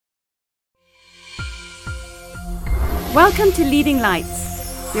Welcome to Leading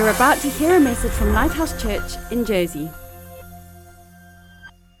Lights. You're about to hear a message from Lighthouse Church in Jersey.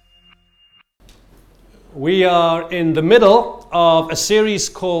 We are in the middle of a series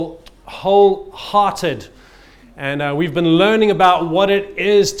called Wholehearted. And we've been learning about what it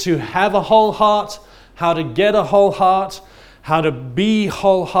is to have a whole heart, how to get a whole heart, how to be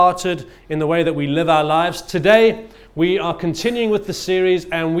wholehearted in the way that we live our lives. Today, we are continuing with the series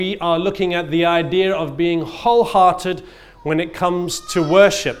and we are looking at the idea of being wholehearted when it comes to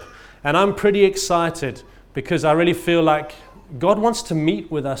worship. And I'm pretty excited because I really feel like God wants to meet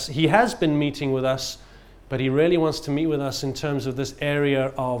with us. He has been meeting with us, but He really wants to meet with us in terms of this area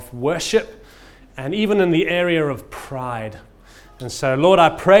of worship and even in the area of pride. And so, Lord, I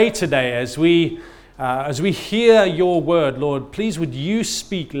pray today as we hear your word, Lord, please would you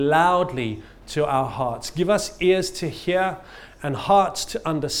speak loudly to our hearts. Give us ears to hear and hearts to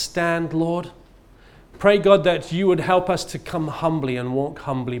understand, Lord. Pray, God, that you would help us to come humbly and walk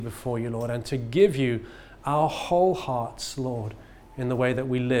humbly before you, Lord, and to give you our whole hearts, Lord, in the way that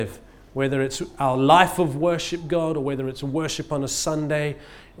we live. Whether it's our life of worship, God, or whether it's worship on a Sunday,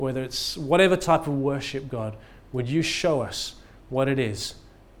 whether it's whatever type of worship, God, would you show us what it is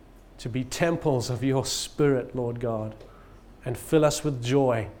to be temples of your Spirit, Lord God, and fill us with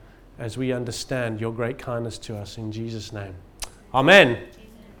joy as we understand your great kindness to us in Jesus' name. Amen.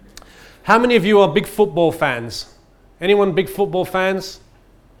 How many of you are big football fans? Anyone big football fans?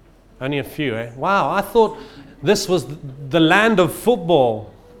 Only a few, eh? Wow, I thought this was the land of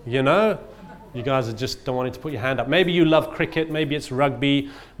football, you know? You guys are just don't wanting to put your hand up. Maybe you love cricket, maybe it's rugby,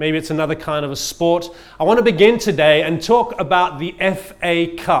 maybe it's another kind of a sport. I want to begin today and talk about the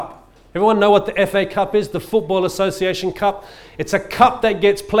FA Cup. Everyone know what the FA Cup is? The Football Association Cup. It's a cup that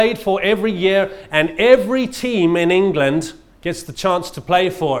gets played for every year, and every team in England gets the chance to play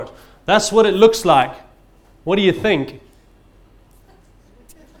for it. That's what it looks like. What do you think?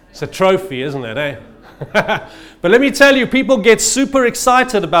 It's a trophy, isn't it, eh? But let me tell you, people get super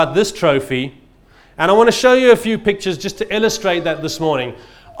excited about this trophy, and I want to show you a few pictures just to illustrate that this morning.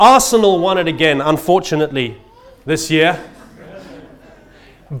 Arsenal won it again, unfortunately, this year.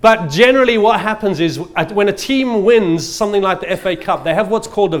 But generally what happens is when a team wins something like the FA Cup, they have what's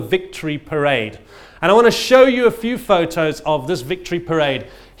called a victory parade. And I want to show you a few photos of this victory parade.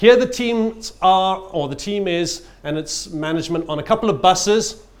 Here the teams are, or the team is, and its management on a couple of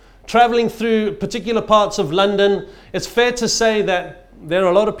buses, traveling through particular parts of London. It's fair to say that there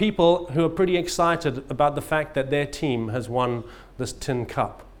are a lot of people who are pretty excited about the fact that their team has won this tin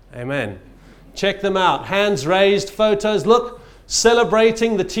cup. Amen. Check them out. Hands raised, photos. Look.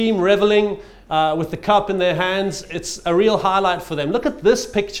 Celebrating, the team reveling with the cup in their hands. It's a real highlight for them. Look at this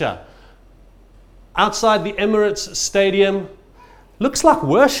picture. Outside the Emirates Stadium. Looks like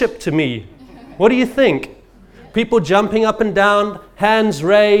worship to me. What do you think? People jumping up and down, hands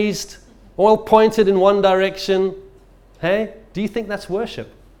raised, all pointed in one direction. Hey, do you think that's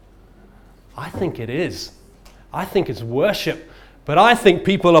worship? I think it is. I think it's worship. But I think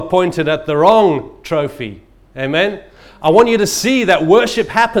people are pointed at the wrong trophy. Amen? I want you to see that worship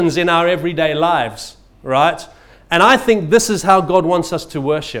happens in our everyday lives, right? And I think this is how God wants us to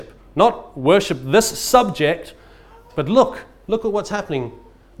worship. Not worship this subject, but look at what's happening.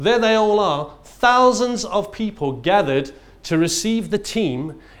 There they all are, thousands of people gathered to receive the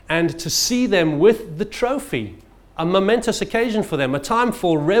team and to see them with the trophy. A momentous occasion for them, a time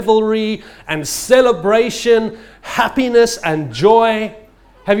for revelry and celebration, happiness and joy.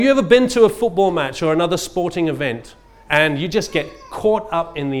 Have you ever been to a football match or another sporting event and you just get caught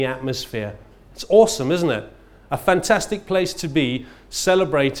up in the atmosphere? It's awesome, isn't it? A fantastic place to be,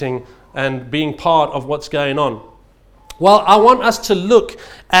 celebrating and being part of what's going on. Well, I want us to look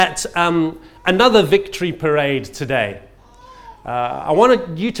at another victory parade today. I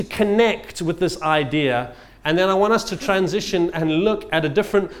wanted you to connect with this idea, and then I want us to transition and look at a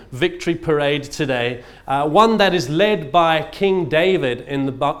different victory parade today. One that is led by King David in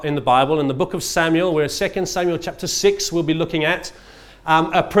the Bible, in the book of Samuel, where 2 Samuel chapter 6 we'll be looking at.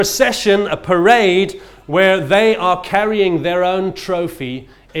 A procession, a parade, where they are carrying their own trophy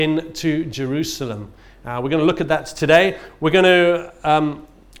into Jerusalem. We're going to look at that today. We're going to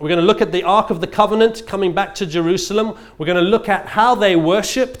look at the Ark of the Covenant coming back to Jerusalem. We're going to look at how they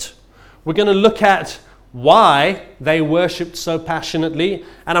worshipped. We're going to look at why they worshipped so passionately,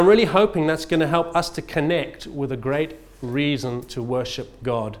 and I'm really hoping that's going to help us to connect with a great reason to worship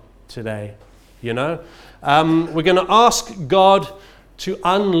God today. You know, we're going to ask God to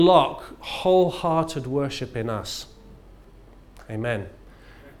unlock wholehearted worship in us. Amen.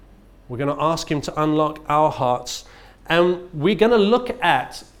 We're going to ask Him to unlock our hearts, and we're going to look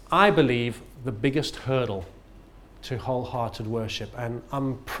at, I believe, the biggest hurdle to wholehearted worship. And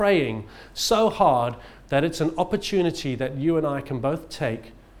I'm praying so hard that it's an opportunity that you and I can both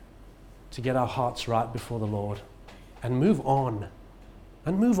take to get our hearts right before the Lord and move on,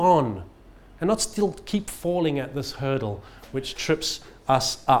 and not still keep falling at this hurdle which trips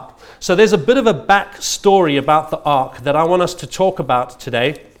us up. So there's a bit of a backstory about the ark that I want us to talk about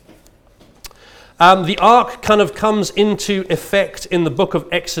today. The ark kind of comes into effect in the book of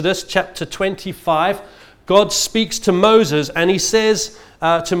Exodus, chapter 25. God speaks to Moses, and he says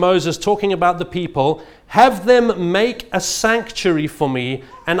to Moses, talking about the people, "Have them make a sanctuary for me,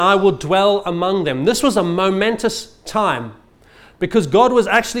 and I will dwell among them." This was a momentous time, because God was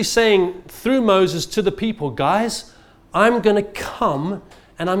actually saying through Moses to the people, guys, I'm going to come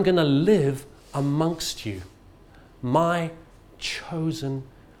and I'm going to live amongst you. My chosen,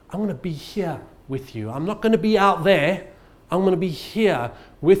 I'm going to be here with you. I'm not going to be out there. I'm going to be here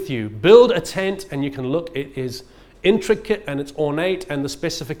with you. Build a tent, and you can look, it is intricate and it's ornate, and the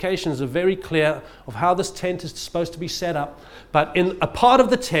specifications are very clear of how this tent is supposed to be set up. But in a part of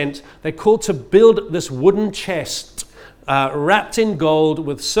the tent, they're called to build this wooden chest wrapped in gold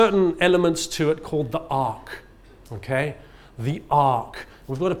with certain elements to it called the ark. Okay? The ark.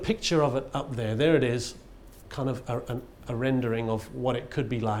 We've got a picture of it up there. There it is. Kind of a rendering of what it could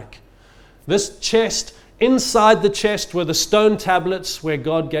be like. This chest, inside the chest were the stone tablets where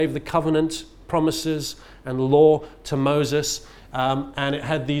God gave the covenant promises and law to Moses. And it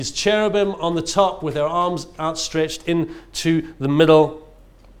had these cherubim on the top with their arms outstretched into the middle.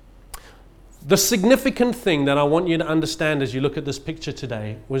 The significant thing that I want you to understand as you look at this picture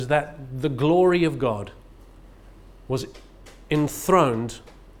today was that the glory of God was enthroned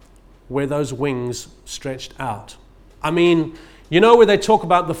where those wings stretched out. I mean, you know where they talk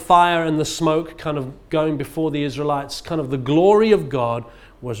about the fire and the smoke kind of going before the Israelites, kind of the glory of God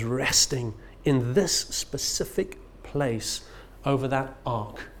was resting in this specific place over that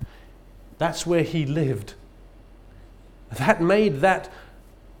ark. That's where he lived. That made that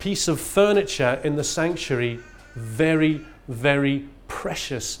piece of furniture in the sanctuary very, very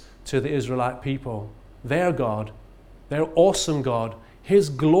precious to the Israelite people. Their God, their awesome God, his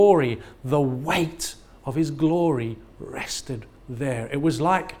glory, the weight of his glory rested there. It was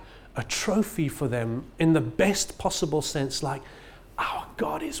like a trophy for them in the best possible sense, like our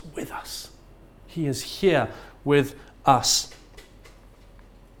God is with us. He is here with us.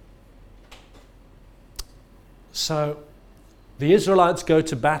 So the Israelites go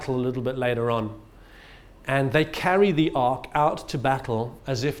to battle a little bit later on, and they carry the ark out to battle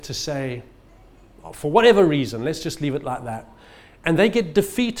as if to say, for whatever reason, let's just leave it like that. And they get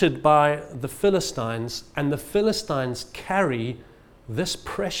defeated by the Philistines, and the Philistines carry this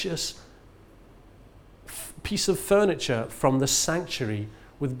precious piece of furniture from the sanctuary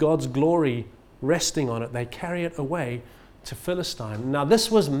with God's glory resting on it. They carry it away to Philistine. Now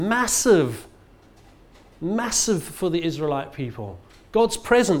this was massive for the Israelite people. God's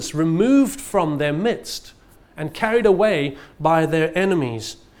presence removed from their midst and carried away by their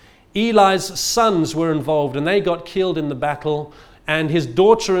enemies. Eli's sons were involved, and they got killed in the battle. And his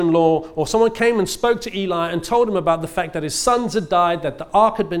daughter-in-law, or someone came and spoke to Eli and told him about the fact that his sons had died, that the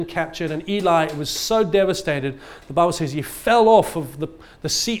ark had been captured, and Eli was so devastated. The Bible says he fell off of the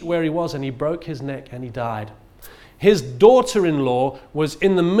seat where he was, and he broke his neck and he died. His daughter-in-law was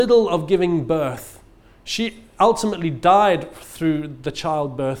in the middle of giving birth. She ultimately died through the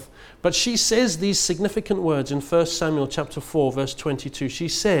childbirth, but she says these significant words in 1 Samuel chapter 4, verse 22. She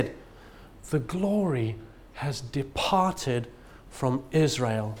said, "The glory has departed from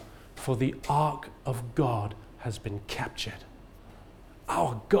Israel, for the ark of God has been captured."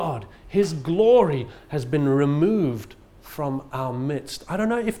 Our God, his glory has been removed from our midst. I don't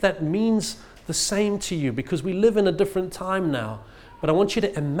know if that means the same to you, because we live in a different time now. But I want you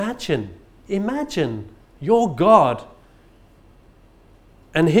to imagine your God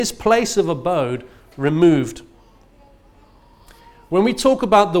and his place of abode removed. When we talk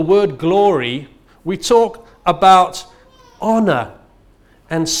about the word glory, we talk about honor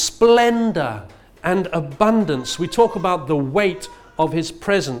and splendor and abundance. We talk about the weight of his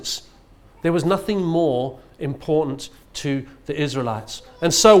presence. There was nothing more important to the Israelites.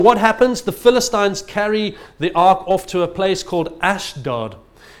 And so what happens? The Philistines carry the ark off to a place called Ashdod,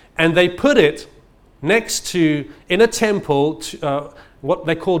 and they put it next to, in a temple, what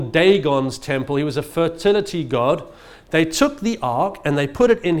they called Dagon's temple. He was a fertility god. They took the ark and they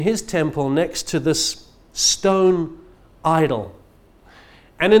put it in his temple next to this stone idol.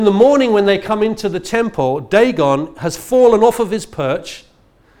 And in the morning when they come into the temple, Dagon has fallen off of his perch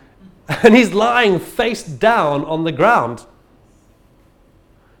and he's lying face down on the ground.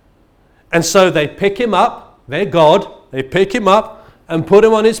 And so they pick him up their God. They pick him up and put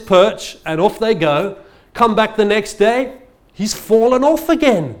him on his perch, and off they go. Come back the next day, he's fallen off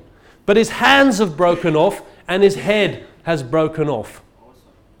again. But his hands have broken off and his head has broken off.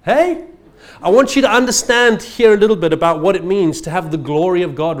 Hey? I want you to understand here a little bit about what it means to have the glory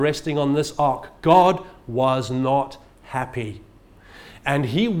of God resting on this ark. God was not happy. And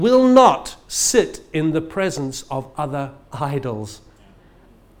he will not sit in the presence of other idols.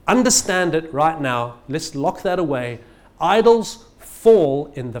 Understand it right now. Let's lock that away. Idols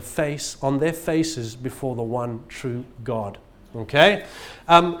fall on their faces before the one true God. Okay?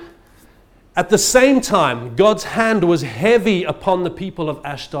 At the same time, God's hand was heavy upon the people of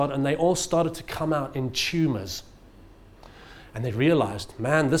Ashdod, and they all started to come out in tumors. And they realized,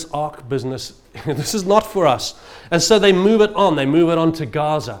 man, this ark business, this is not for us. And so they move it on. They move it on to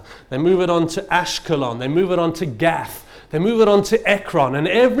Gaza. They move it on to Ashkelon. They move it on to Gath. They move it on to Ekron. And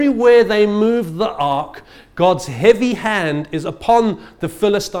everywhere they move the ark, God's heavy hand is upon the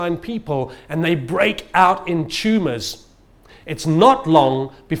Philistine people, and they break out in tumors. It's not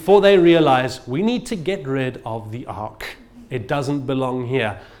long before they realize we need to get rid of the ark. It doesn't belong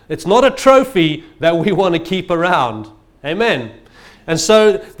here. It's not a trophy that we want to keep around. Amen. And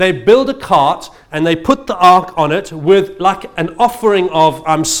so they build a cart and they put the ark on it with like an offering of,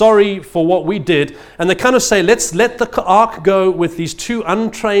 I'm sorry for what we did. And they kind of say, let's let the ark go with these two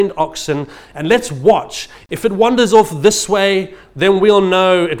untrained oxen and let's watch. If it wanders off this way, then we'll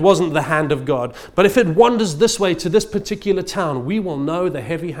know it wasn't the hand of God. But if it wanders this way to this particular town, we will know the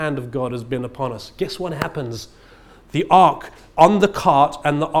heavy hand of God has been upon us. Guess what happens? The ark on the cart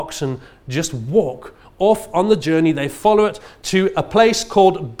and the oxen just walk off on the journey. They follow it to a place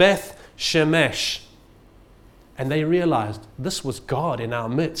called Beth Shemesh. And they realized this was God in our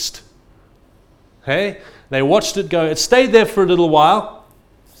midst. Okay? They watched it go. It stayed there for a little while.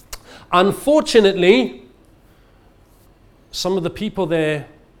 Unfortunately, some of the people there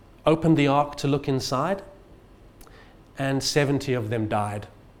opened the ark to look inside, and 70 of them died.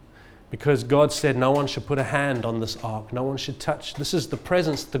 Because God said no one should put a hand on this ark. No one should touch. This is the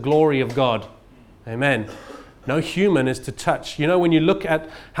presence, the glory of God. Amen. No human is to touch. You know, when you look at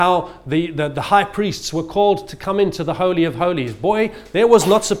how the high priests were called to come into the Holy of Holies, boy, there was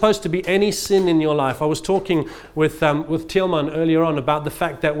not supposed to be any sin in your life. I was talking with Tielman earlier on about the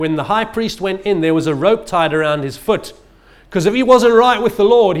fact that when the high priest went in, there was a rope tied around his foot. Because if he wasn't right with the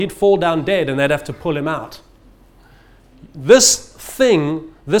Lord, he'd fall down dead and they'd have to pull him out. This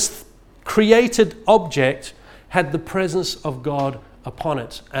thing, this created object, had the presence of God upon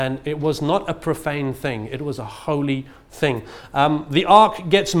it, and it was not a profane thing, it was a holy thing. The ark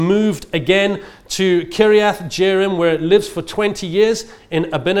gets moved again to Kiriath Jearim, where it lives for 20 years in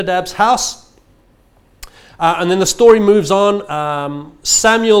Abinadab's house, and then the story moves on.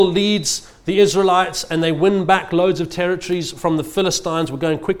 Samuel leads the Israelites and they win back loads of territories from the Philistines. We're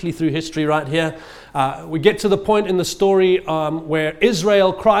going quickly through history right here. We get to the point in the story where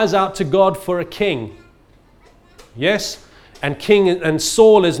Israel cries out to God for a king. Yes? And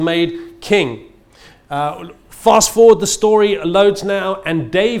Saul is made king. Fast forward, the story loads now,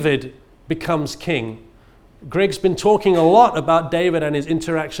 and David becomes king. Greg's been talking a lot about David and his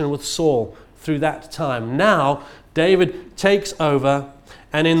interaction with Saul through that time. Now, David takes over,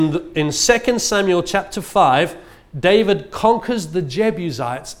 and in 2 Samuel chapter 5, David conquers the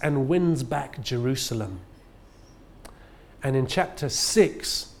Jebusites and wins back Jerusalem. And in chapter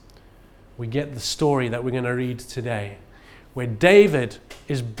 6, we get the story that we're going to read today, where David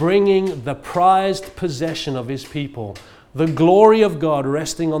is bringing the prized possession of his people, the glory of God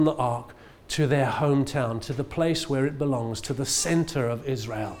resting on the ark, to their hometown, to the place where it belongs, to the center of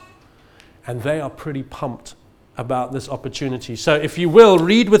Israel. And they are pretty pumped about this opportunity. So if you will,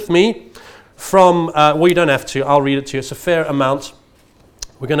 read with me from, well, you don't have to, I'll read it to you. It's a fair amount.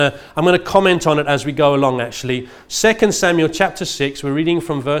 I'm going to comment on it as we go along, actually. 2 Samuel chapter 6, we're reading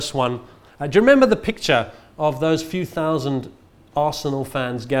from verse 1. Do you remember the picture of those few thousand Arsenal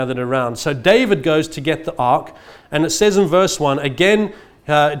fans gathered around? So David goes to get the ark, and it says in verse 1,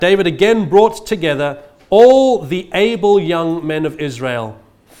 David again brought together all the able young men of Israel.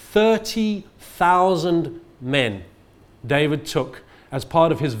 30,000 men David took as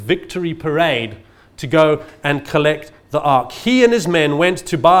part of his victory parade to go and collect the ark. He and his men went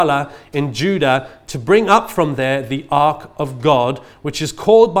to Baalah in Judah to bring up from there the ark of God, which is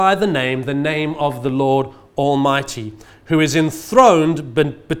called by the name of the Lord Almighty, who is enthroned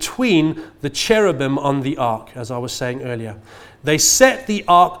between the cherubim on the ark, as I was saying earlier. They set the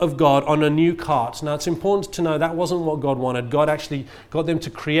ark of God on a new cart. Now it's important to know that wasn't what God wanted. God actually got them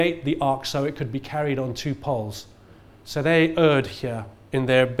to create the ark so it could be carried on two poles. So they erred here. in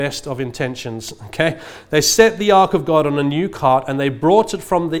their best of intentions. Okay, they set the ark of God on a new cart, and they brought it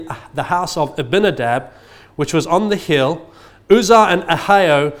from the house of Abinadab, which was on the hill. Uzzah and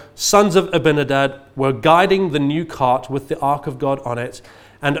Ahio, sons of Abinadab, were guiding the new cart with the ark of God on it,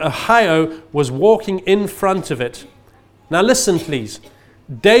 and Ahio was walking in front of it. Now listen, please.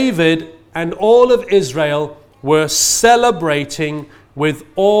 David and all of Israel were celebrating with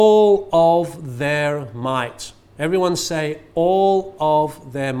all of their might. Everyone say, all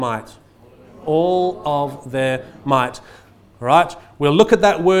of their might. All of their might. All right? We'll look at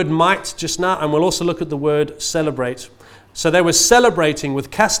that word might just now, and we'll also look at the word celebrate. So they were celebrating with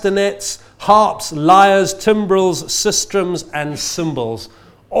castanets, harps, lyres, timbrels, sistrums, and cymbals.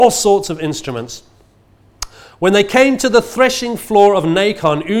 All sorts of instruments. When they came to the threshing floor of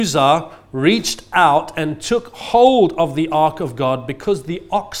Nacon, Uzzah reached out and took hold of the ark of God because the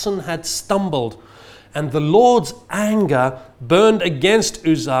oxen had stumbled. And the Lord's anger burned against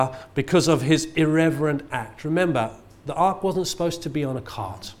Uzzah because of his irreverent act. Remember, the ark wasn't supposed to be on a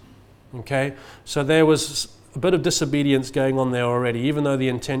cart. Okay? So there was a bit of disobedience going on there already, even though the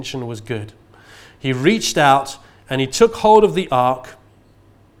intention was good. He reached out and he took hold of the ark.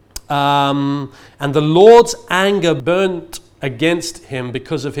 And the Lord's anger burnt against him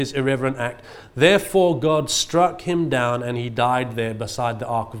because of his irreverent act. Therefore, God struck him down and he died there beside the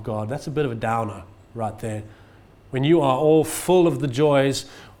ark of God. That's a bit of a downer right there. When you are all full of the joys,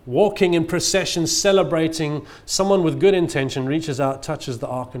 walking in procession, celebrating, someone with good intention reaches out, touches the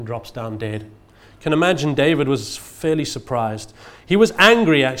ark and drops down dead. You can imagine David was fairly surprised. He was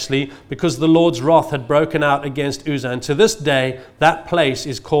angry actually because the Lord's wrath had broken out against Uzzah. And to this day, that place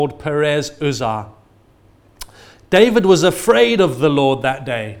is called Perez Uzzah. David was afraid of the Lord that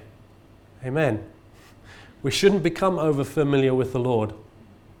day. Amen. We shouldn't become over familiar with the Lord.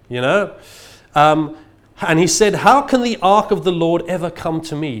 You know? And he said, how can the ark of the Lord ever come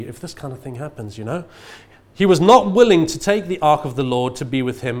to me if this kind of thing happens, you know? He was not willing to take the ark of the Lord to be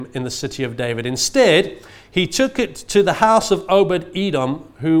with him in the city of David. Instead, he took it to the house of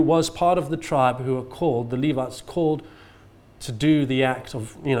Obed-Edom, who was part of the tribe who are called, the Levites, called to do the act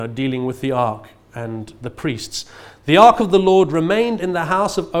of, dealing with the ark and the priests. The ark of the Lord remained in the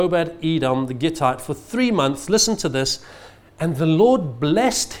house of Obed-Edom, the Gittite, for 3 months. Listen to this. And the Lord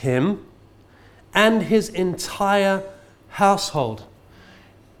blessed him and his entire household.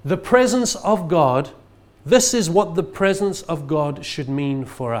 The presence of God, this is what the presence of God should mean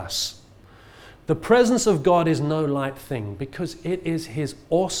for us. The presence of God is no light thing because it is his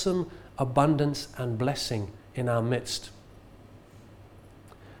awesome abundance and blessing in our midst.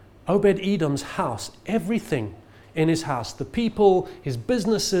 Obed-Edom's house, everything in his house, the people, his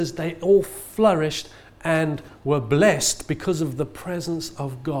businesses, they all flourished and were blessed because of the presence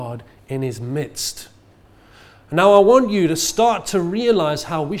of God in his midst. Now I want you to start to realize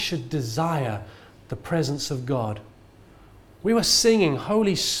how we should desire the presence of God. We were singing,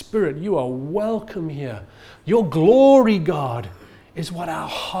 Holy Spirit, you are welcome here. Your glory, God, is what our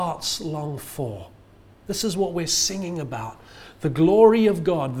hearts long for. This is what we're singing about. The glory of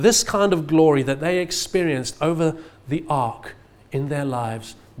God, this kind of glory that they experienced over the ark in their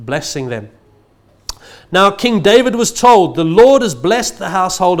lives, blessing them. Now King David was told, the Lord has blessed the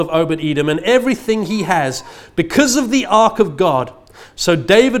household of Obed-Edom and everything he has because of the ark of God. So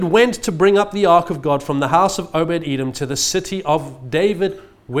David went to bring up the ark of God from the house of Obed-Edom to the city of David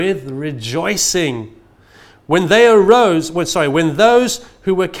with rejoicing. When those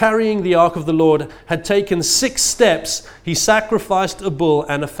who were carrying the ark of the Lord had taken 6 steps, he sacrificed a bull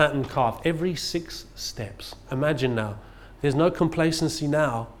and a fattened calf. Every 6 steps. Imagine now. There's no complacency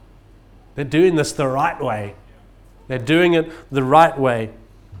now. They're doing this the right way. They're doing it the right way.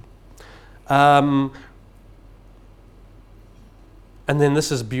 And then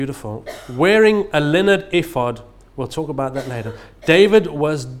this is beautiful. Wearing a linen ephod, we'll talk about that later. David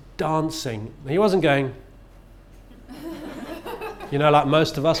was dancing. He wasn't going, like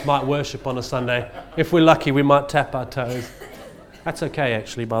most of us might worship on a Sunday. If we're lucky, we might tap our toes. That's okay,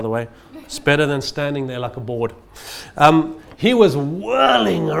 actually, by the way. It's better than standing there like a board. He was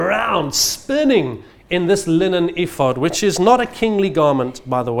whirling around, spinning in this linen ephod, which is not a kingly garment,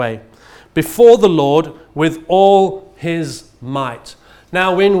 by the way, before the Lord with all his might.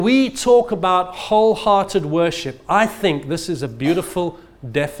 Now, when we talk about wholehearted worship, I think this is a beautiful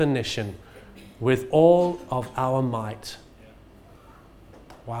definition, with all of our might.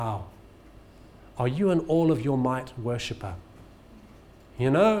 Wow. Are you an all of your might worshiper?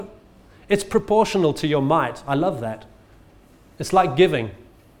 It's proportional to your might. I love that. It's like giving.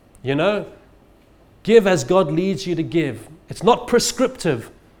 Give as God leads you to give. It's not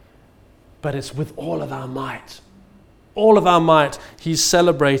prescriptive, but it's with all of our might. all of our might, he's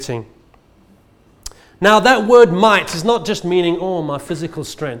celebrating. Now that word might is not just meaning, oh, my physical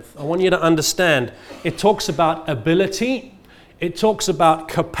strength. I want you to understand, it talks about ability, it talks about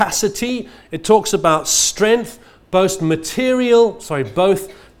capacity, it talks about strength, both material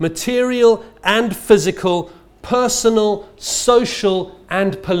and physical, personal, social,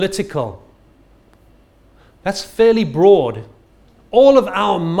 and political. That's fairly broad. All of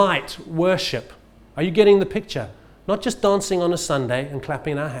our might worship. Are you getting the picture? Not just dancing on a Sunday and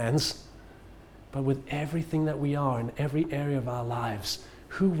clapping our hands, but with everything that we are in every area of our lives,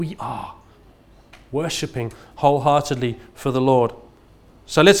 who we are, worshiping wholeheartedly for the Lord.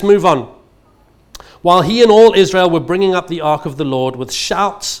 So let's move on. While he and all Israel were bringing up the ark of the Lord with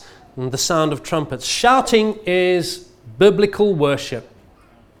shouts and the sound of trumpets. Shouting is biblical worship.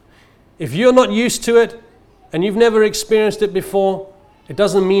 If you're not used to it and you've never experienced it before, it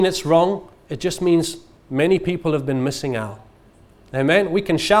doesn't mean it's wrong. It just means many people have been missing out. Amen. We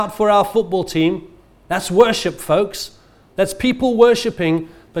can shout for our football team. That's worship, folks. That's people worshiping,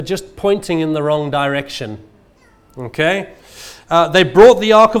 but just pointing in the wrong direction. Okay? They brought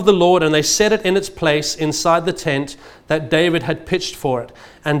the ark of the Lord and they set it in its place inside the tent that David had pitched for it.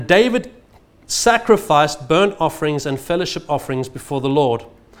 And David sacrificed burnt offerings and fellowship offerings before the Lord.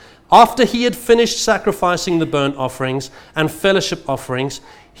 After he had finished sacrificing the burnt offerings and fellowship offerings,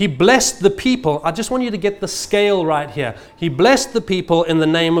 he blessed the people. I just want you to get the scale right here. He blessed the people in the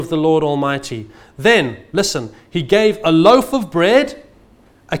name of the Lord Almighty. Then, listen, he gave a loaf of bread,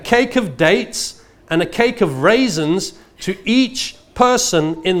 a cake of dates, and a cake of raisins to each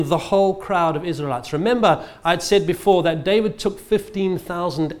person in the whole crowd of Israelites. Remember, I'd said before that David took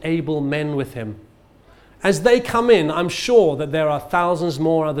 15,000 able men with him. As they come in, I'm sure that there are thousands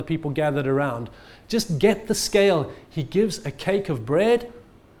more other people gathered around. Just get the scale. He gives a cake of bread,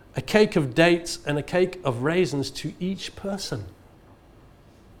 a cake of dates, and a cake of raisins to each person.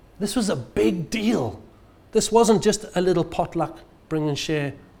 This was a big deal. This wasn't just a little potluck, bring and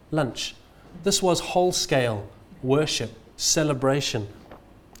share lunch. This was whole scale worship, celebration,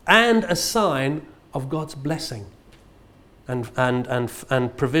 and a sign of God's blessing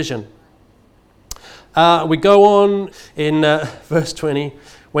and provision. We go on in verse 20.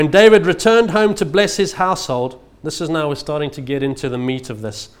 When David returned home to bless his household, this is now we're starting to get into the meat of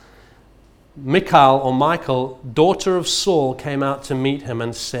this. Michal, daughter of Saul, came out to meet him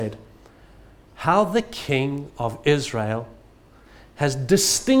and said, "How the king of Israel has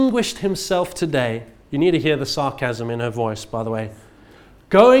distinguished himself today." You need to hear the sarcasm in her voice, by the way.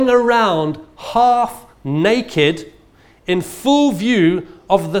 "Going around half naked in full view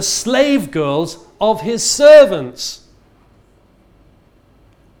of the slave girls of his servants,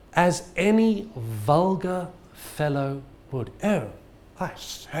 as any vulgar fellow would." Oh, I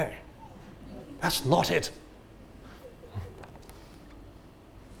say, that's not it.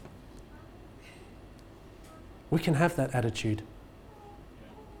 We can have that attitude.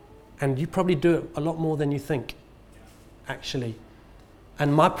 And you probably do it a lot more than you think, actually.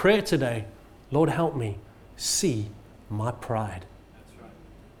 And my prayer today, Lord, help me see my pride.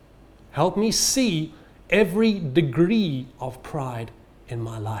 Help me see every degree of pride in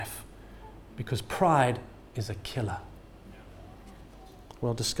my life, because pride is a killer.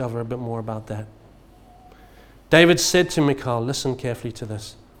 We'll discover a bit more about that. David said to Michal, listen carefully to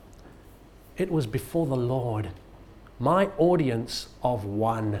this. "It was before the Lord, my audience of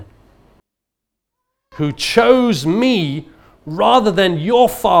one, who chose me rather than your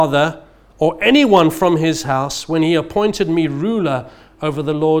father or anyone from his house when he appointed me ruler over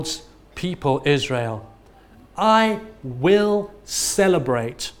the Lord's people Israel. I will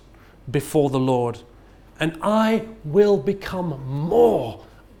celebrate before the Lord, and I will become more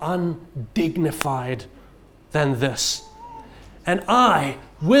undignified than this. And I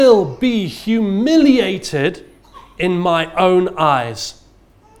will be humiliated in my own eyes.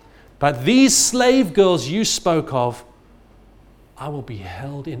 But these slave girls you spoke of, I will be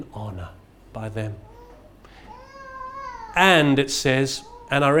held in honor by them." And it says,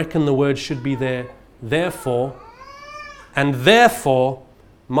 and I reckon the word should be there, therefore, Michal,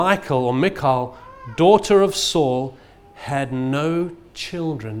 daughter of Saul, had no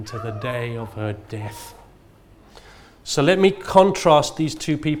children to the day of her death. So let me contrast these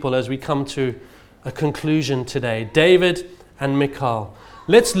two people as we come to a conclusion today. David and Michal.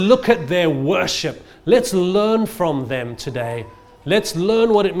 Let's look at their worship. Let's learn from them today. Let's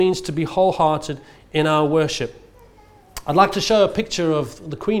learn what it means to be wholehearted in our worship. I'd like to show a picture of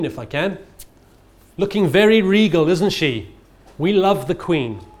the Queen if I can. Looking very regal, isn't she? We love the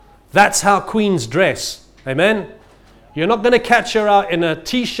Queen. That's how queens dress. Amen? You're not going to catch her out in a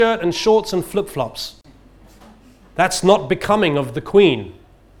t-shirt and shorts and flip-flops. That's not becoming of the queen.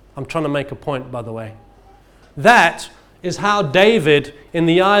 I'm trying to make a point, by the way. That is how David, in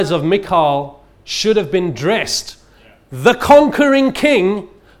the eyes of Michal, should have been dressed. The conquering king,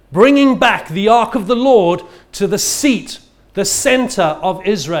 bringing back the ark of the Lord to the seat, the center of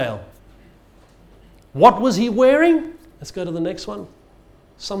Israel. What was he wearing? Let's go to the next one.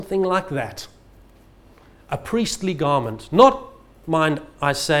 Something like that. A priestly garment. Not, mind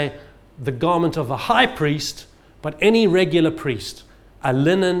I say, the garment of a high priest, but any regular priest. A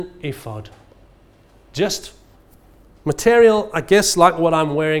linen ephod. Just material, I guess, like what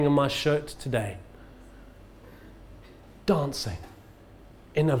I'm wearing in my shirt today. Dancing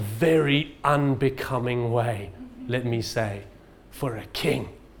in a very unbecoming way, let me say, for a king.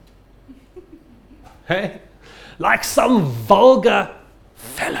 Hey? Like some vulgar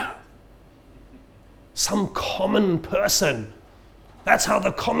fellow. Some common person. That's how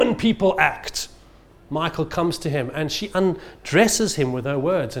the common people act. Michal comes to him and she undresses him with her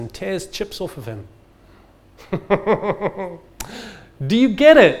words and tears chips off of him. Do you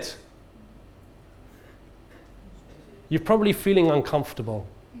get it? You're probably feeling uncomfortable.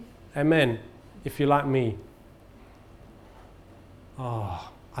 Amen. If you're like me. Oh,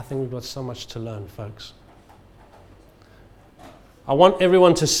 I think we've got so much to learn, folks. I want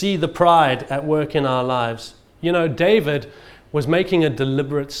everyone to see the pride at work in our lives. You know, David was making a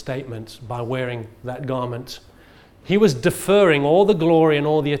deliberate statement by wearing that garment. He was deferring all the glory and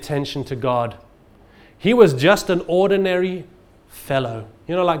all the attention to God. He was just an ordinary fellow.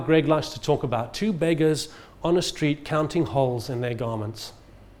 You know, like Greg likes to talk about, two beggars on a street counting holes in their garments.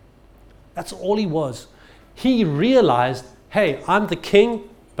 That's all he was. He realized, hey, I'm the king,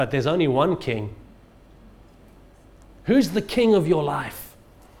 but there's only one king. Who's the king of your life?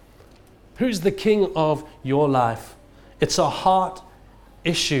 Who's the king of your life? It's a heart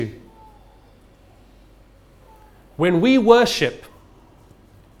issue. When we worship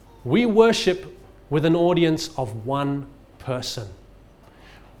with an audience of one person.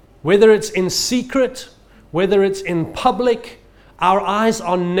 Whether it's in secret, whether it's in public, our eyes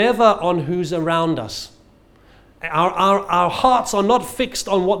are never on who's around us. Our hearts are not fixed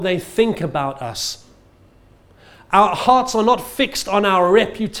on what they think about us. Our hearts are not fixed on our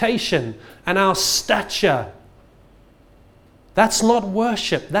reputation and our stature. That's not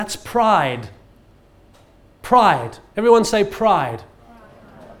worship, that's pride. Pride. Everyone say pride.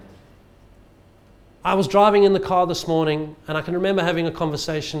 I was driving in the car this morning and I can remember having a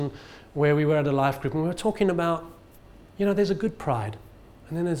conversation where we were at a life group and we were talking about, you know, there's a good pride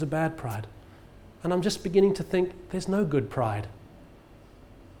and then there's a bad pride. And I'm just beginning to think there's no good pride.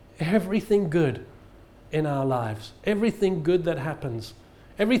 Everything good in our lives, everything good that happens,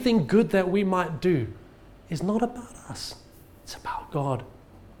 everything good that we might do is not about us. It's about God.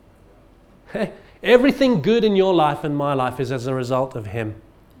 Everything good in your life and my life is as a result of Him.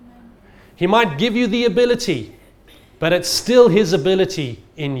 Amen. He might give you the ability, but it's still His ability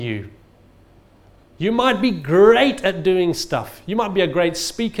in you. You might be great at doing stuff. You might be a great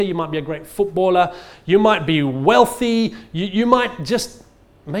speaker. You might be a great footballer. You might be wealthy. You might just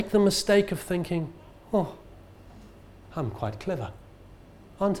make the mistake of thinking, oh, I'm quite clever,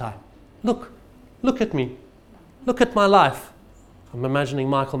 aren't I? Look at me. Look at my life. I'm imagining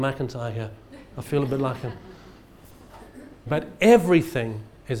Michael McIntyre here. I feel a bit like him. But everything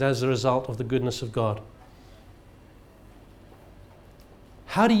is as a result of the goodness of God.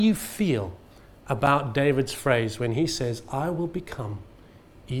 How do you feel about David's phrase when he says, I will become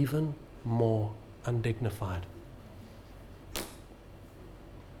even more undignified?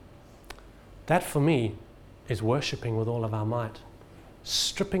 That for me is worshipping with all of our might.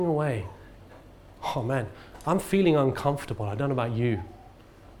 Stripping away. Oh man, I'm feeling uncomfortable. I don't know about you.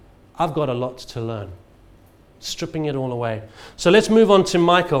 I've got a lot to learn. Stripping it all away. So let's move on to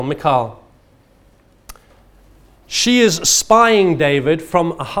Michal. She is spying David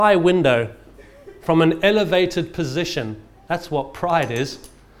from a high window, from an elevated position. That's what pride is.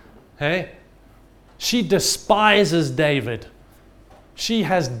 Hey? She despises David. She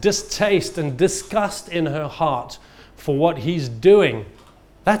has distaste and disgust in her heart for what he's doing.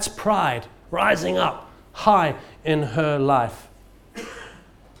 That's pride rising up high in her life.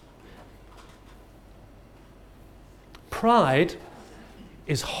 Pride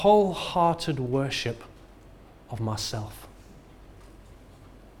is wholehearted worship of myself.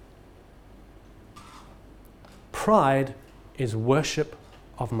 Pride is worship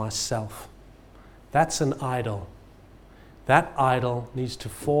of myself. That's an idol. That idol needs to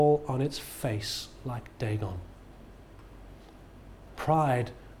fall on its face like Dagon.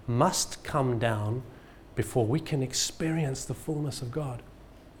 Pride must come down before we can experience the fullness of God.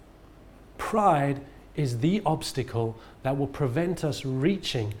 Pride is the obstacle that will prevent us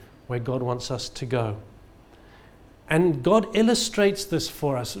reaching where God wants us to go. And God illustrates this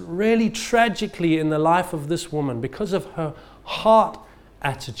for us really tragically in the life of this woman. Because of her heart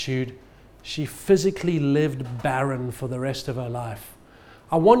attitude, she physically lived barren for the rest of her life.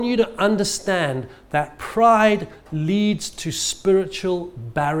 I want you to understand that pride leads to spiritual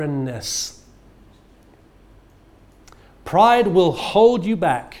barrenness. Pride will hold you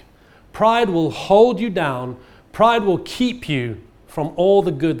back. Pride will hold you down. Pride will keep you from all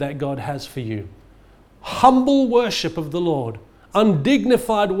the good that God has for you. Humble worship of the Lord,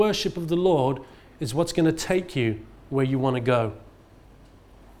 undignified worship of the Lord is what's going to take you where you want to go.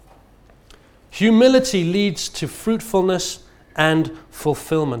 Humility leads to fruitfulness and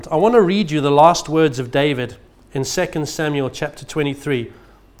fulfillment. I want to read you the last words of David in 2 Samuel chapter 23.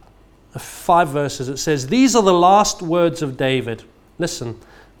 5 verses. It says, "These are the last words of David." Listen.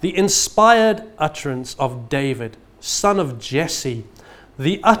 "The inspired utterance of David, son of Jesse,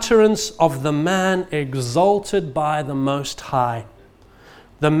 the utterance of the man exalted by the Most High,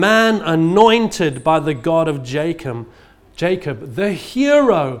 the man anointed by the God of Jacob, the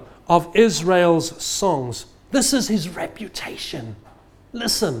hero of Israel's songs." This is his reputation.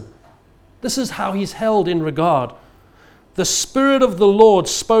 Listen, this is how he's held in regard. "The Spirit of the Lord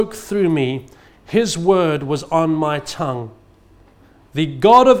spoke through me. His word was on my tongue. The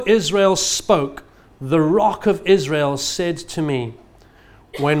God of Israel spoke. The Rock of Israel said to me,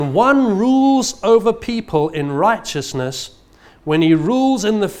 when one rules over people in righteousness, when he rules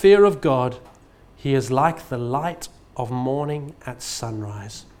in the fear of God, he is like the light of morning at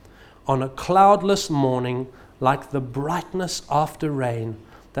sunrise, on a cloudless morning, like the brightness after rain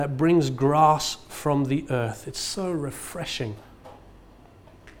that brings grass from the earth." It's so refreshing.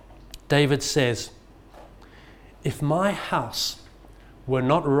 David says, "If my house were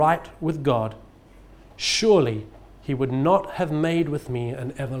not right with God, surely he would not have made with me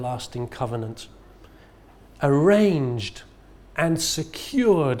an everlasting covenant, arranged and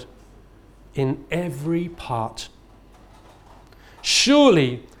secured in every part.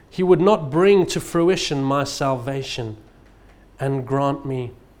 Surely he would not bring to fruition my salvation and grant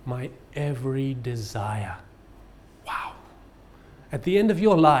me my every desire." Wow. At the end of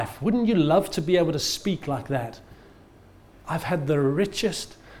your life, wouldn't you love to be able to speak like that? I've had the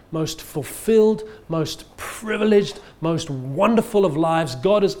richest, most fulfilled, most privileged, most wonderful of lives.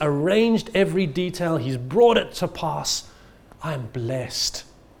 God has arranged every detail. He's brought it to pass. I am blessed.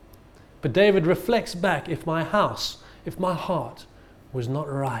 But David reflects back, if my house, if my heart was not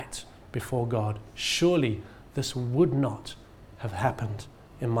right before God, surely this would not have happened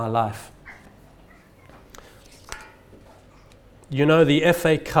in my life. You know, the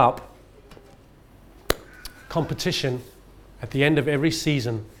FA Cup competition, at the end of every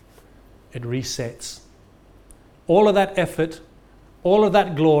season, it resets. All of that effort, all of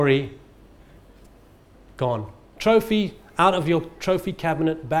that glory, gone. Trophy out of your trophy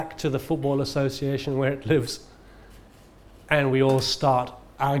cabinet, back to the Football Association where it lives. And we all start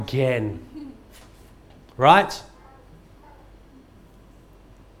again. Right?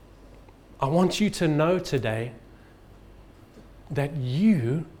 I want you to know today that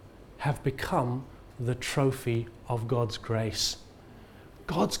you have become the trophy of God's grace.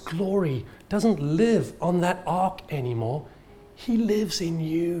 God's glory doesn't live on that ark anymore. He lives in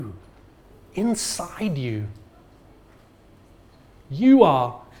you, inside you. You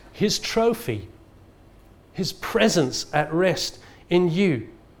are His trophy, His presence at rest in you.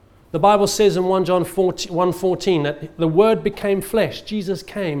 The Bible says in 1 John 1:14 that the Word became flesh. Jesus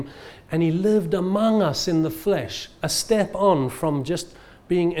came and He lived among us in the flesh, a step on from just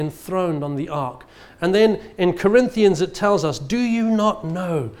being enthroned on the ark. And then in Corinthians it tells us, do you not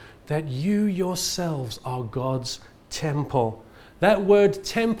know that you yourselves are God's temple? That word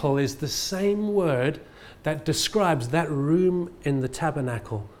temple is the same word that describes that room in the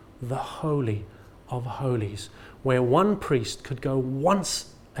tabernacle, the Holy of Holies, where one priest could go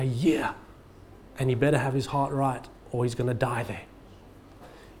once a year, and he better have his heart right or he's going to die there.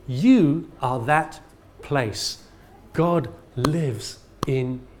 You are that place. God lives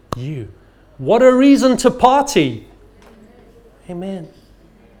in you. What a reason to party. Amen.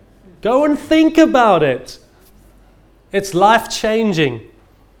 Go and think about it. It's life-changing.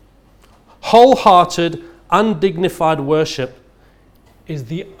 Wholehearted, undignified worship is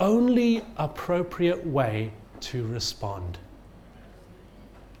the only appropriate way to respond.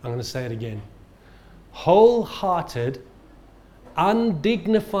 I'm going to say it again. Wholehearted,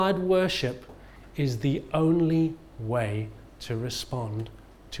 undignified worship is the only way to respond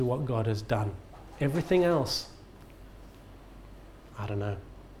to what God has done. Everything else, I don't know.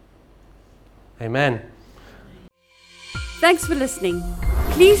 Amen. Thanks for listening.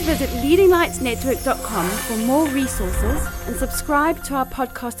 Please visit leadinglightsnetwork.com for more resources and subscribe to our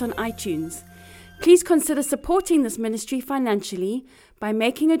podcast on iTunes. Please consider supporting this ministry financially by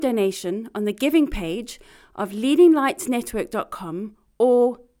making a donation on the giving page of leadinglightsnetwork.com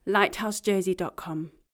or lighthousejersey.com.